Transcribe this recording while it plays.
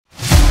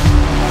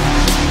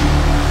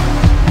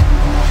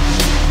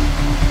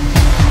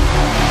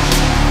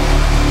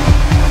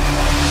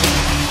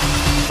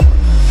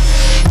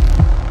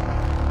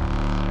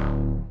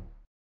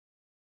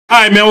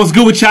Alright, man, what's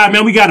good with y'all,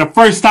 man? We got a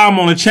first time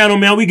on the channel,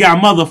 man. We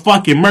got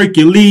motherfucking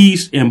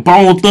Merkules and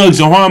Bone Thugs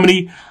and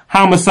Harmony.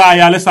 Homicide,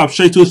 y'all. Let's hop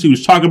straight to what she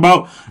was talking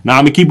about. Now,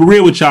 I'm gonna keep it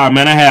real with y'all,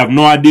 man. I have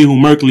no idea who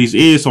Merkules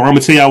is, so I'm gonna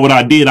tell y'all what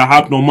I did. I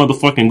hopped on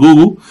motherfucking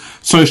Google,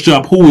 searched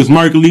up who is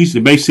Merkules. They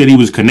basically said he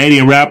was a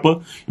Canadian rapper.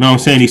 You know what I'm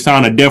saying? He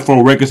signed to Death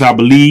Row Records, I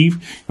believe. You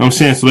know what I'm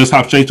saying? So let's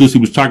hop straight to what she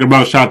was talking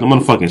about. Shout out to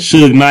motherfucking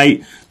Suge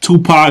Knight,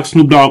 Tupac,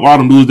 Snoop Dogg, all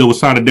them dudes that was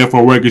signed to Death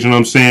Row Records, you know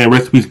what I'm saying?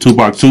 Rest in peace to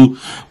Tupac too.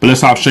 But let's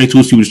hop straight to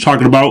what she was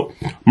talking about.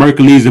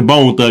 Merkules and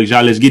Bone Thugs,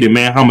 y'all. Let's get it,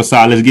 man.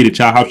 Homicide, let's get it,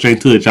 y'all. Hop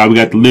straight to it, y'all. We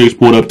got the lyrics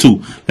pulled up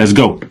too. Let's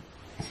go.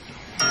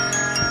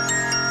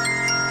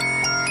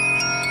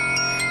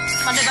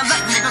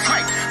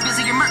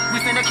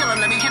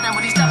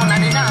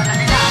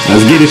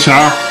 Let's get it,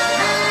 y'all.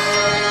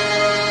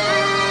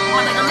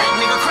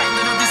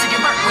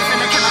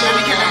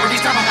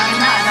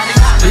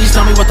 Please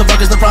tell me what the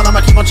fuck is the problem.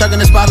 I keep on chugging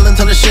this bottle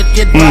until the shit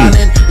get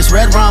violent. It's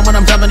red rum when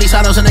I'm dumping these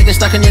hollows and they get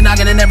stuck in your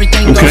noggin and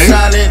everything goes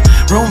silent.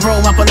 Room,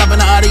 I pull up in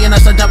the Audi and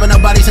I start dumping the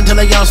bodies until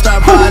they all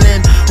start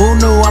piling. Who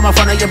knew I'm in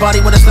front of your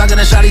body with a slug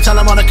and a shotty? Tell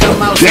them all to come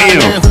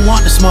outside. Who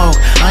want the smoke?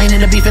 I ain't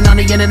into beefing on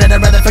the internet.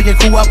 I'd rather fill your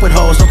crew up with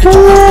hoes. Don't get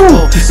too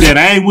comfortable. Said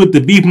I ain't with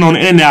the beefing on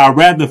the internet. I'd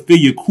rather fill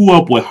your crew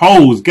up with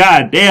hoes.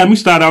 God damn, he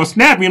started off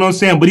snapping, you know what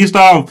I'm saying? But he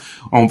started off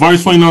on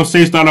verse 1, you know what I'm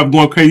saying? Started off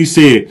going crazy. He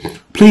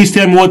said, please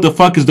tell me what the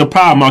fuck is the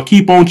problem. I'll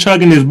keep on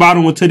chugging this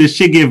bottle until this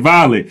shit get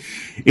violent.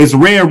 It's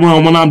red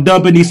rum when I'm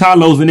dumping these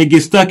hollows and it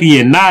gets stuck in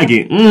your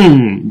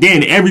noggin.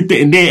 Then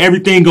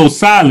everything goes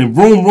silent.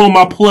 Room,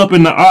 I pull up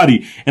in the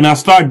Audi and I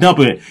start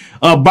dumping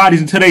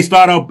bodies until they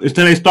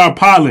start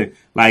piling.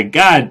 Like,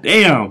 god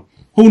damn.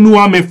 Who knew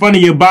I'm in front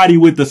of your body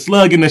with the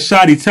slug and the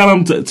shotty? Tell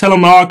them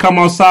to all come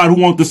outside.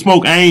 Who want the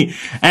smoke? I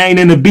ain't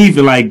in the beef.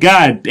 Like,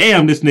 god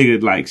damn, this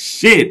nigga, like,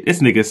 shit. This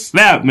nigga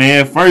snap,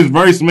 man. First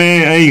verse,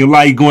 man. I ain't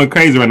like going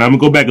crazy right now. I'm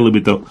gonna go back a little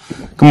bit though.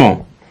 Come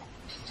on.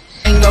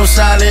 Go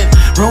silent.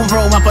 Room,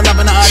 I pull up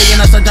in the Audi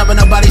and I start dumping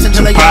the bodies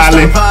until they all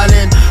start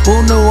piling.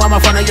 Who knew I'm in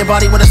front of your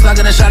body with a slug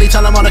and a shotty?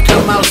 Tell them all to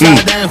come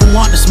outside. Then who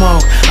want the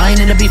smoke? I ain't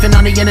into beefing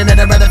on the internet.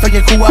 I'd rather fill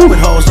your crew up with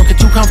hoes. Don't get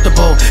too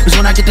comfortable, cause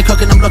when I get to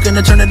cooking, I'm looking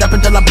to turn it up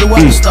until I blew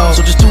up the stove.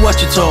 So just do what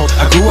you're told.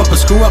 I grew up a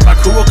screw up. My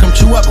crew will come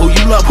chew up who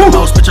you love the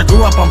most. Bitch, I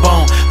grew up on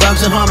Bone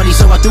Thugs and Harmony,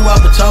 so I threw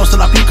up a toast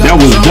till I puke up. That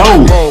was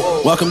dope.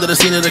 Welcome to the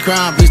scene of the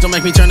crime. Please don't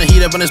make me turn the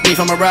heat up when it's beef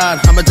on my ride.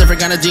 I'm a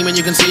different kind of demon.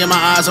 You can see in my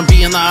eyes. I'm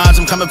beating the odds.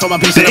 I'm coming for my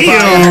piece of the pie.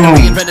 I had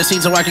to reinvent the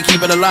scene so I can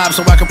keep it alive.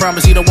 So I can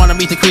promise you don't want to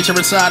meet the creature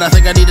inside. I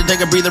think I need to take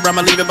a breather.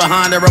 I'ma leave it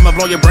behind, or I'ma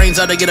blow your brains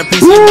out to get a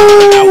piece of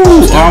your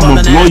mind.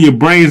 I'ma blow your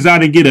brains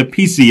out and get a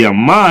piece of your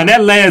mind.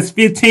 That last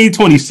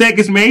 15-20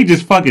 seconds, man, he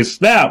just fucking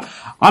snapped.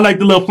 I like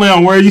the little play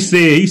on word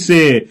he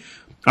said,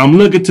 I'm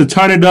looking to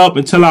turn it up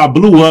until I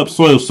blew up.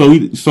 So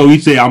he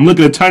said, I'm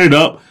looking to turn it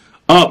up,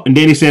 and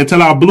then he said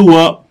until I blew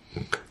up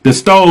the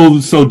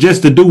stove. So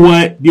just to do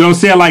what, you know what I'm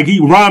saying? Like, he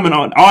rhyming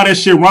on all that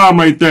shit, rhyme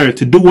right there.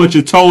 To do what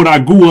you're told. I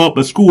grew up,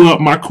 but screw up,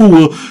 my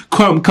crew will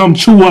come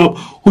chew up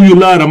who you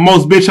love the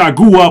most. Bitch, I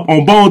grew up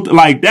on Bone.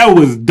 Like, that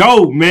was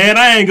dope, man.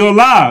 I ain't gonna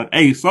lie.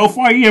 Hey, so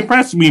far you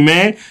impressed me,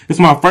 man. It's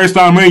my first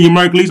time hearing you,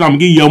 Merkules. I'm gonna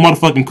give you your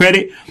motherfucking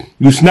credit.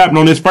 You snapped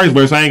on this first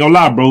verse. I ain't gonna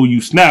lie, bro.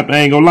 You snapped. I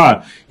ain't gonna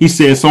lie. He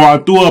said, so I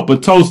threw up a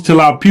toast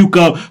till I puke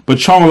up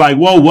Patron. Like,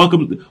 whoa,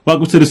 welcome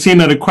to the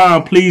scene of the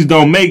crime. Please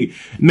don't make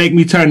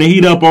me turn the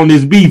heat up on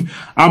this beef.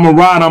 I'm a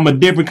ride. I'm a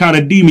different kind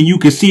of demon. You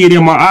can see it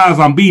in my eyes.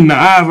 I'm beating the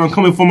eyes. I'm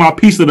coming for my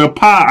piece of the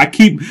pie. I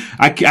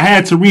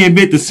had to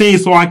reinvent the scene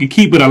so I could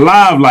keep it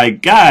alive.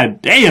 Like,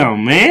 god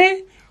damn,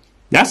 man.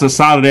 That's a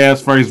solid ass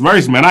first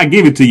verse, man. I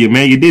give it to you,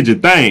 man. You did your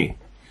thing.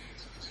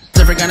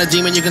 Different kind of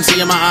demon, you can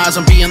see in my eyes.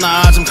 I'm beating the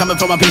odds. I'm coming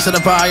for my piece of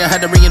the pie. I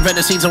had to reinvent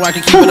the scene so I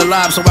could keep it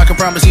alive. So I can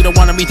promise you don't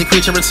want to meet the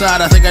creature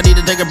inside. I think I need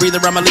to take a breather.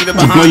 I'ma leave it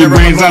behind. Blow your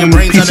brains out and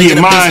piece of your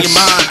mind.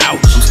 I'm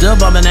still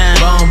bumming that.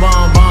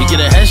 You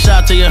get a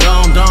headshot to your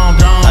dome.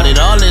 I did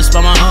all this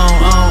by my own.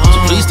 So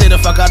please stay the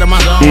fuck out of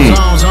my zone.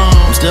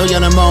 I'm still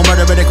young and more.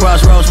 Murder at the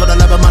crossroads. For the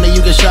love of money,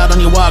 you get shot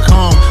on your walk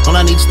home. All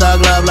I need is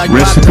thug love like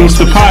rest in peace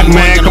to Pac,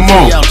 man. Come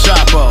on.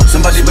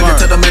 Somebody better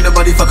tell them ain't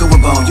nobody fucking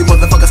with Bone. You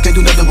motherfuckers can't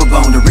do nothing with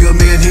Bone. The real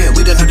man here,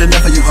 we done heard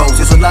enough of you hoes.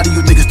 There's a lot of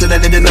you niggas still at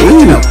it in the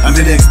you know. I'm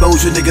here to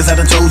expose you niggas. I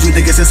done told you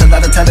niggas it's a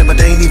lot of talent,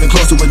 but they ain't even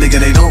close to a nigga.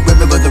 They don't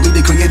remember the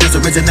really creators'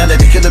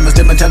 originality. Kill them as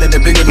their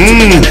mentality bigger than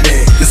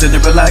humanity. Cause in the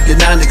real life,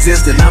 you're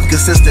non-existent. I'm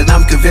consistent.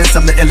 I'm convinced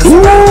I'm the illest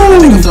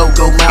around. Nigga flow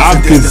go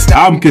miles.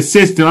 I'm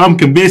consistent. I'm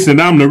convinced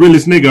I'm the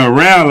realest nigga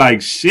around.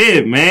 Like,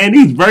 shit, man.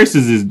 These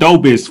verses is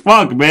dope as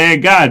fuck, man.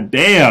 God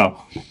damn.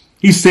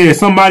 He said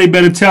somebody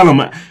better tell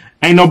him.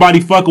 Ain't nobody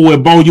fucking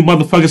with Bone. You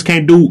motherfuckers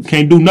can't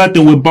do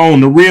nothing with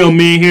Bone. The real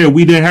men here,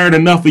 we done heard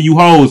enough of you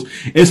hoes.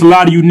 It's a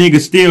lot of you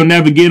niggas still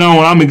never get on.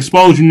 I'm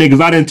expose you niggas.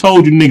 I done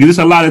told you niggas. It's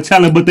a lot of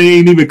talent, but they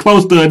ain't even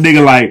close to a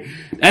nigga. Like,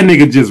 that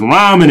nigga just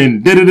rhyming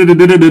and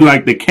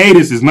like the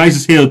cadence is nice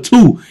as hell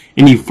too.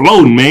 And he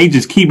floating, man. He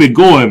just keep it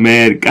going,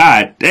 man.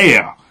 God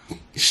damn.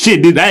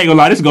 Shit, I ain't gonna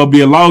lie. This is gonna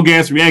be a long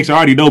ass reaction. I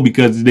already know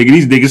because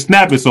these niggas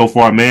snapping so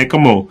far, man.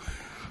 Come on.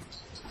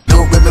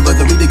 Don't remember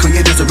the really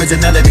creators'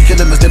 originality. Kill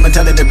them as their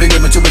mentality, bigger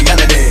than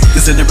reality.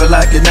 Cause distant, never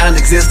like you're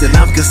non-existent.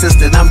 I'm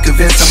consistent, I'm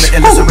convinced I'm the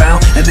endless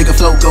around. And nigga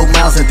flow go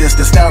miles in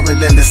distance. Style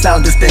relentless,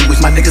 style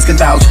distinguished. My niggas can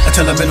vouch. I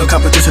tell them in no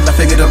competition, I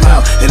figured them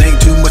out. It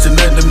ain't too much to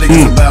let them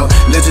niggas about.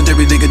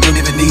 Legendary nigga don't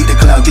even need the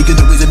clout. Geeking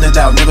the reason to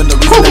doubt, never no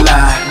reason to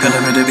lie. Gonna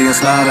ready to be a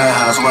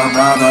slaughterhouse, while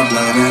brother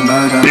blood and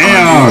murder.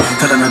 Damn.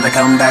 Tell them to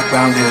come back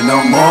round here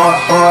no more,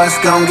 or it's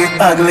gonna get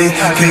ugly.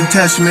 Can't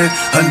touch me,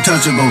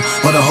 untouchable.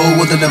 Or the whole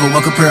world will never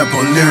walk a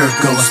purple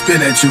lyrical.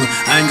 Spin at you,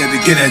 I ain't got to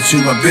get at you,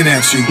 I've been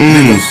at you.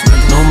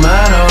 No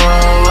matter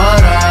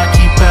what, I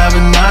keep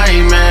having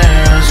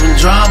nightmares. When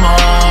drama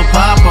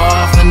pop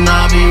off, then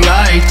I'll be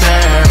right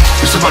there.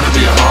 It's about to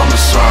be a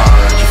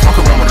homicide. You fuck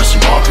around with us,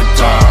 you all could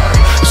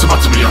die. It's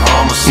about to be a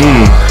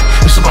homicide.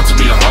 It's about to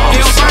be a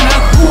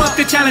homicide. Who up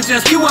the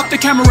challengers, cue up the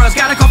cameras.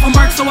 Got a call from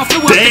Merk, so I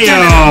flew up to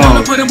Canada.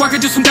 Wanna put in work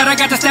and do some that. I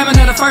got the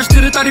stamina. The first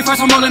to the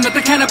 31st, I'm rolling up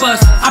the cannabis.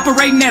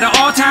 Operating at an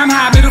all-time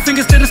high. Middle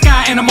fingers to the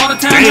sky, and I'm all the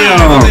time high.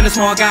 Never been a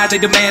small guy, they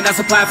demand I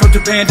supply from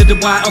Japan to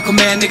Dubai. On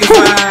command, niggas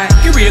ride.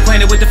 Get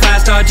reacquainted with the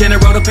 5-star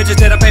general. The pictures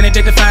that I painted,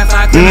 they define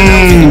 5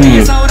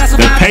 criminals.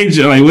 The page,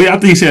 like, I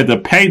think he said the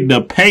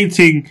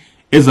painting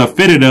is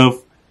affinitive,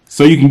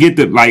 so you can get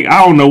the, like,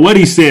 I don't know what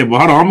he said, but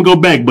hold on, I'm gonna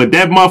go back. But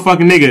that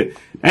motherfucking nigga,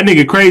 that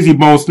nigga Crazy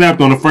Bone snapped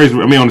on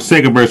the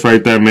second verse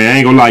right there, man. I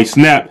ain't gonna lie, he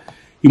snapped.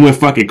 He went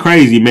fucking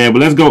crazy, man.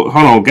 But let's go.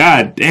 Hold on,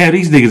 god damn,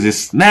 these niggas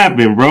is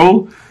snapping,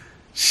 bro.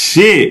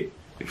 Shit,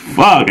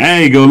 fuck,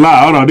 I ain't gonna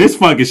lie. Hold on, this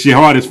fucking shit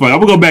hard as fuck. I'm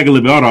gonna go back a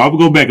little bit. Hold on, I'm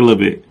gonna go back a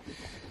little bit.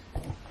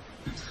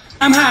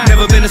 I'm high.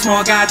 Never been a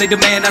small guy, they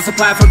demand I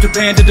supply from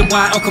Japan to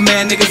Dubai. On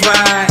command, niggas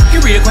ride. Get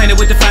reacquainted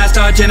with the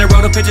 5-star general.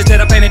 The pictures that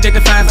I painted, they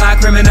define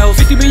 5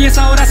 criminals. 50 million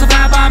sold, I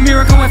survived by a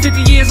miracle. At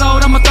 50 years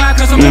old, I'ma thrive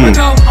cause I'm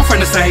lyrical. I'm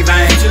from the same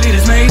vein, future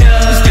leaders made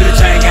us. Let's do the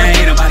chain gang,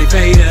 ain't nobody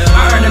paid us.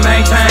 I earn and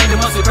maintain the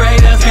most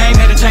greatest. Game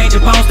had to change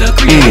the bones to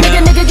create.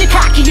 Nigga, get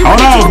cocky.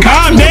 Hold on,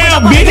 calm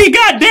down, Bizzy.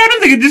 Goddamn,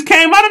 this nigga just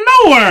came out of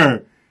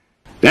nowhere.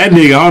 That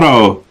nigga, hold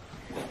on.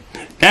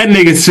 That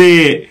nigga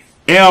said,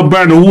 L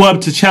Burner, who up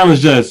to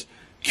challenge us?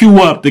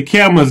 Cue up the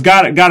cameras.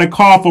 Got a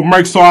call from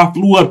Merk, so I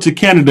flew up to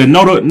Canada.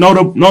 Know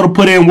to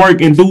put in work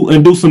and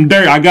do some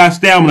dirt. I got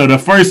stamina. The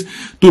 1st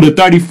through the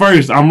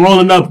 31st. I'm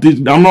rolling up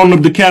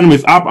the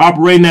cannabis.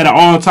 Operating at an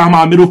all-time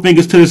high. Middle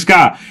fingers to the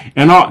sky.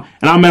 And I'm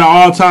at an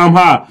all-time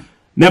high.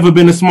 Never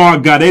been a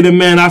smart guy. They the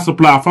man I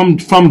supply from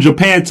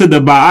Japan to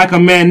Dubai. I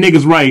command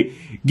niggas right.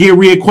 Get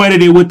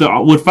reacquainted with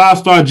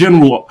 5-star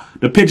general.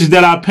 The pictures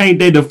that I paint,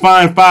 they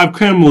define 5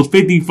 criminals.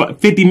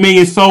 50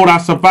 million sold, I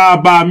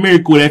survived by a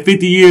miracle. At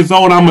 50 years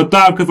old, I'm a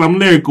thought because I'm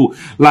lyrical.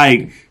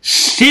 Like,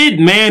 shit,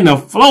 man, the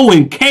flow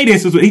and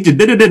cadence is, he just,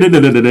 that's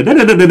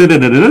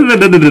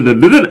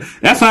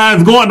how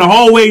it's going the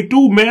whole way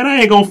through, man.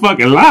 I ain't gonna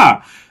fucking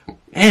lie.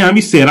 Damn,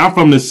 he said, I'm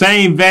from the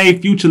same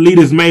vein future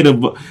leaders made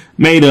of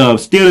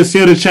steal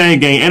the chain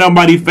gang. Ain't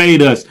nobody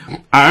fade us.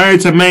 I earned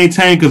to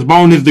maintain cause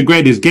Bone is the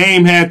greatest.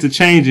 Game had to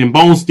change and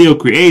Bone still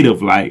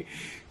creative. Like,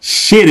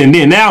 shit. And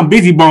then now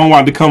Bizzy Bone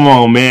about to come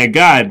on, man.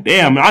 God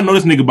damn, I know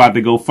this nigga about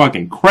to go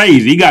fucking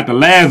crazy. He got the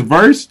last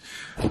verse.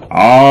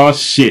 Oh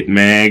shit,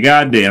 man.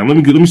 God damn. Let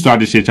me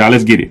start this shit, y'all.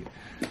 Let's get it.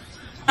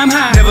 I'm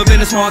high. Never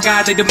been a small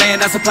guy, they demand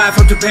I supply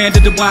from Japan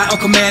to Dubai.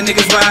 On command,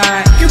 niggas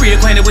ride. Get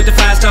reacquainted with the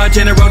 5-star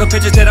general. The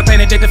pictures that I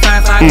painted, they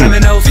define 5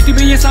 criminals. 50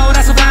 million sold,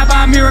 I survived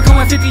by a miracle.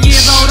 At 50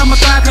 years old, I'ma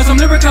thrive cause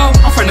I'm lyrical.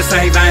 I'm from the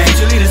same vein,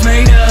 future leaders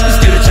made us. Let's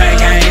do the chain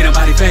gang, ain't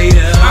nobody paid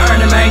us. I earn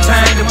and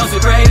maintain the most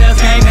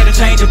greatest. Game had to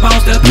change the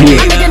bones to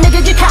create.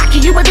 Nigga, get cocky.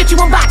 You a bitch, you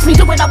unbox me.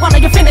 Do it, I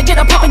wanna, you finna get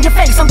a pump in your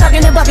face. I'm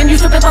thugging and bugging,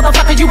 you stupid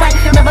motherfucker, you ain't.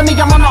 Remember me,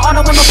 I'm on the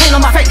auto with no pain on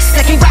my face.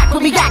 They can't rap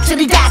with me,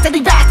 actually dastardly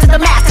bastard. The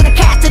master, the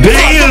cast,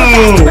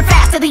 the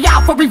faster, the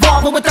out for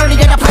revolver with 30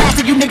 in a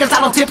plastic. You niggas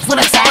out on tips with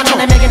a sack on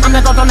that nigga. I'm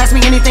not gonna ask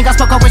me anything. I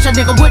spoke, I wish a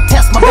nigga would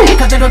test my brain.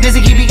 Cause little Bizzy,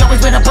 he be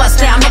always with a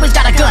bust down. Always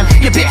got a gun,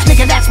 you bitch,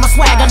 nigga, that's my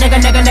swagger.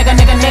 Nigga,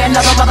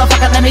 another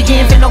motherfucker, let me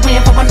in. Finna win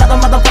for another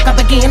motherfucker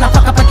begin. I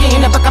fuck up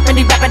again and fuck up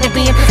any rapper that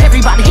be in.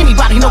 Everybody,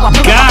 anybody know I'm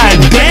God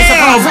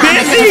damn,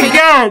 Bizzy,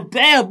 god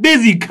damn,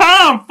 Bizzy,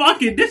 calm,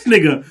 fucking this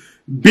nigga.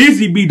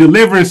 Bizzy be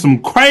delivering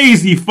some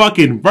crazy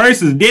fucking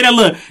verses. Did that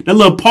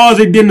little pause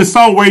they did in the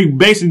song where he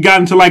basically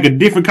got into like a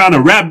different kind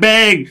of rap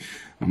bag.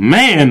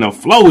 Man, the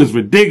flow is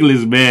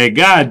ridiculous, man.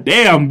 God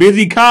damn,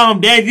 Bizzy,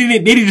 calm down.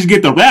 Did he just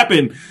get the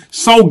rapping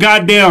so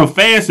goddamn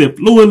fast and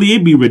fluidly?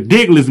 It be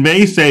ridiculous, man.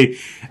 He say,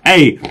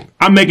 hey,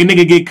 I make a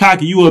nigga get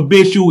cocky. You a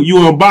bitch, you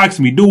unbox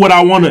me. Do what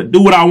I wanna.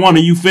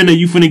 You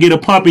finna get a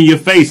pump in your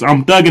face.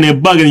 I'm thugging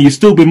and bugging and you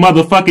stupid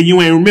motherfucker.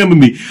 You ain't remember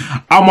me.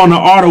 I'm on the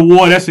Art of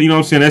War. That's, you know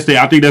what I'm saying?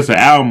 I think that's an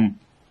album.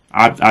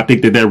 I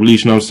think that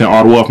released, you know what I'm saying,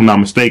 Art of War, if I'm not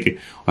mistaken.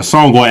 A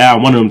song or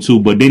album, one of them two.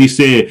 But then he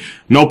said,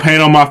 no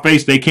pain on my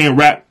face. They can't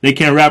rap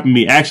with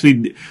me.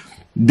 Actually,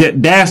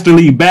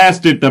 dastardly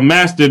bastard, the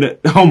master.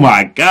 Oh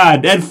my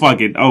God, that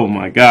fucking, oh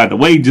my God, the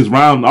way he just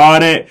rhymed all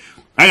that.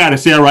 I gotta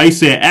say it right. He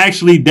said,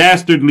 actually,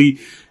 dastardly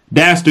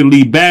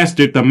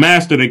bastard, the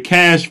master, the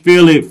cash,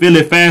 feel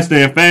it faster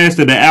and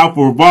faster. The Alpha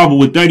revolver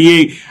with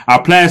 38. I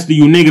plaster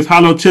you niggas,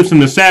 hollow tips in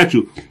the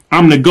satchel.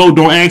 I'm the GOAT,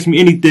 don't ask me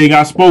anything.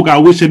 I spoke, I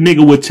wish a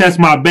nigga would test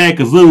my back,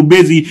 cause little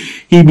Bizzy,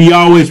 he be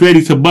always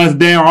ready to bust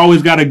down,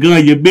 always got a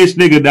gun, your bitch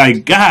nigga,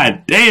 like,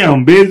 god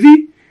damn,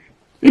 Bizzy.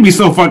 It be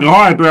so fucking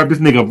hard to rap this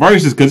nigga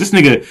verses, cause this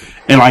nigga,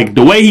 and like,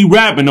 the way he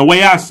rap and the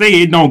way I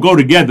say it don't go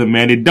together,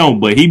 man, it don't,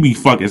 but he be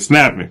fucking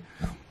snapping.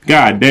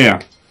 God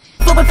damn.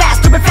 Flipping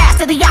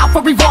faster, the out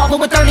for revolver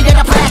with 30 in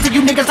a plastic.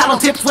 You niggas out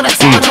on tips with a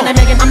sound on that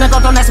Megan. I'm the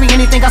GOAT, don't ask me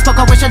anything. I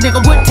spoke, I wish a nigga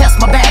would test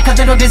my bag. Cause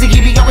little Bizzy,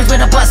 he be always with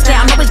a bust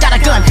down. Always got a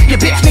gun,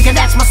 you bitch nigga,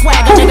 that's my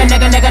swag. Nigga,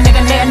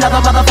 another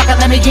motherfucker,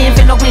 let me in.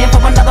 Finna win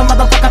for another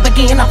motherfucker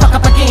begin. I fuck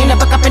up again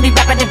and fuck up any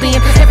rapper that be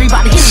in.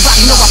 Everybody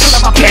know I pull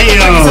up my play.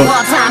 It's a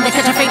hard time, they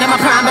catch a fade in my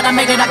prime, but I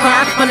made it, I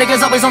grind. My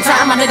niggas always on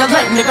time, my nigga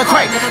late, nigga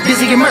crack.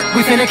 Bizzy and Merk,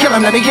 we finna kill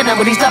him. Let me hit him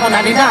with these double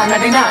 99.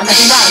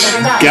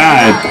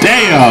 God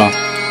damn.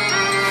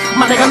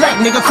 My nigga late,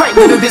 nigga crack,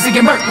 nigga Bizzy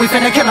and Merk, we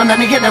finna kill him, let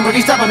me get him with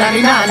these double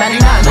 99. But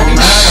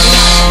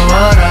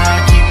I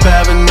keep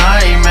having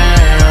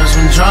nightmares.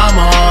 When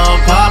drama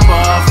pop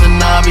off, then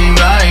I'll be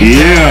right.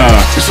 Yeah.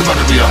 It's about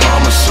to be a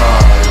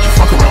homicide. You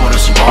fuck around with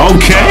us, you won't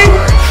Okay.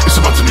 die. It's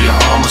about to be a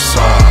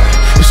homicide.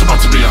 It's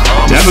about to be a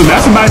homicide.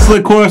 That's a nice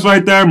little chorus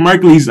right there.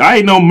 Merkules, I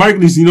ain't know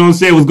Merkules, you know what I'm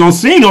saying, was gonna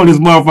sing on this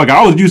motherfucker.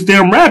 I was used to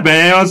him rapping, you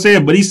know what I'm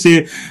saying? But he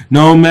said,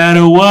 no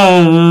matter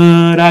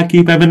what, I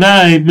keep having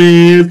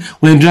nightmares.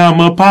 When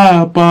drama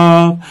pop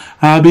off,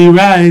 I'll be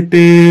right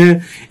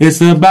there.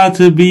 It's about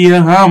to be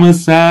a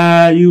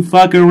homicide. You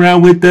fuck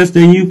around with us,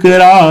 then you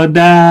could all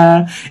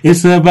die.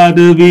 It's about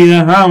to be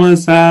a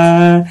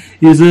homicide.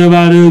 It's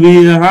about to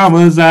be a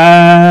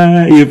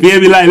homicide. You feel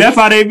me? Like, that's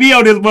how they be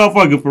on this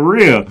motherfucker, for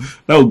real.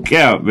 No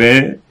cap,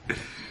 man.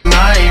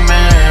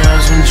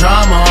 Nightmares. When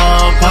drama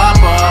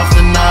pop off,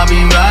 then I'll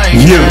be right.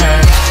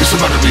 Yeah. It's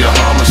about to be a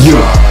homicide.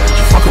 Yeah.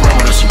 You fuck around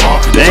with us, you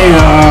won't die.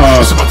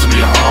 Damn. It's about to be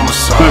a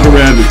homicide. Fuck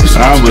around with It's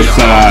about to be a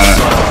homicide.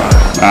 homicide.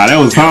 Ah, that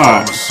was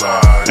hard.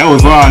 Homicide. That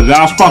was hard,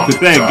 Josh. Fuck with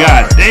that.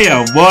 God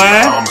damn,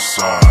 boy.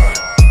 Homicide.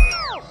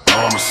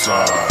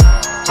 Homicide.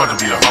 About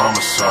to be a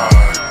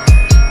homicide.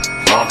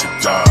 One could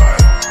die.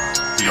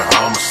 Be a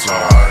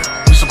homicide.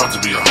 It's about to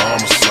be a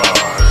homicide.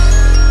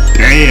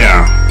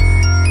 Damn.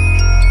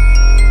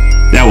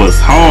 That was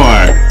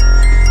hard.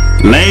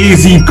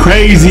 Lazy,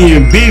 crazy,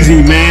 and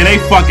Bizzy, man. They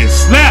fucking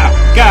snap.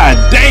 God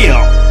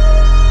damn.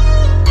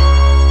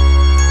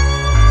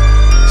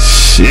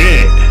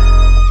 Shit.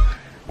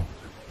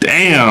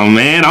 Damn,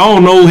 man. I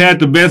don't know who had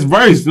the best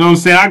verse. You know what I'm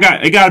saying?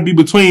 It gotta be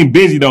between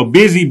Bizzy though.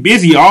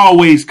 Bizzy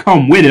always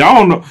come with it. I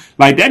don't know.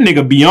 Like, that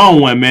nigga be on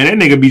one, man.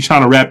 That nigga be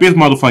trying to rap his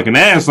motherfucking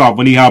ass off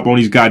when he hop on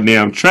these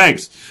goddamn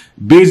tracks.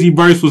 Bizzy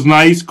verse was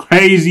nice.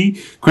 Crazy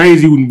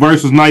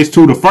verse was nice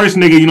too. The first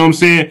nigga, you know what I'm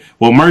saying?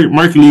 Well,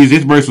 Merkules,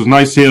 his verse was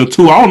nice hell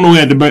too. I don't know who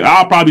had the best.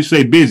 I'll probably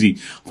say Bizzy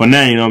for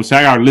now, you know what I'm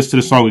saying? I gotta listen to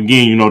the song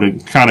again, you know, to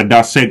kind of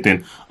dissect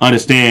and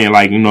understand,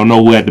 like, you know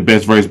who had the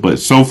best verse. But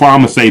so far, I'm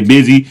gonna say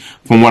Bizzy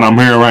from what I'm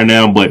hearing right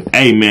now. But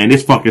hey, man,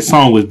 this fucking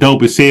song was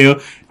dope as hell.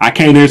 I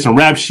came to hear some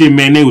rap shit,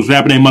 man. They was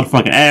rapping their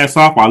motherfucking ass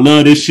off. I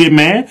love this shit,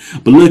 man.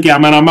 But look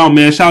out, man, I'm out,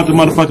 man. Shout out to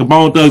motherfucking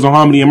Bone Thugs on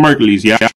Homicide and Merkules, yeah.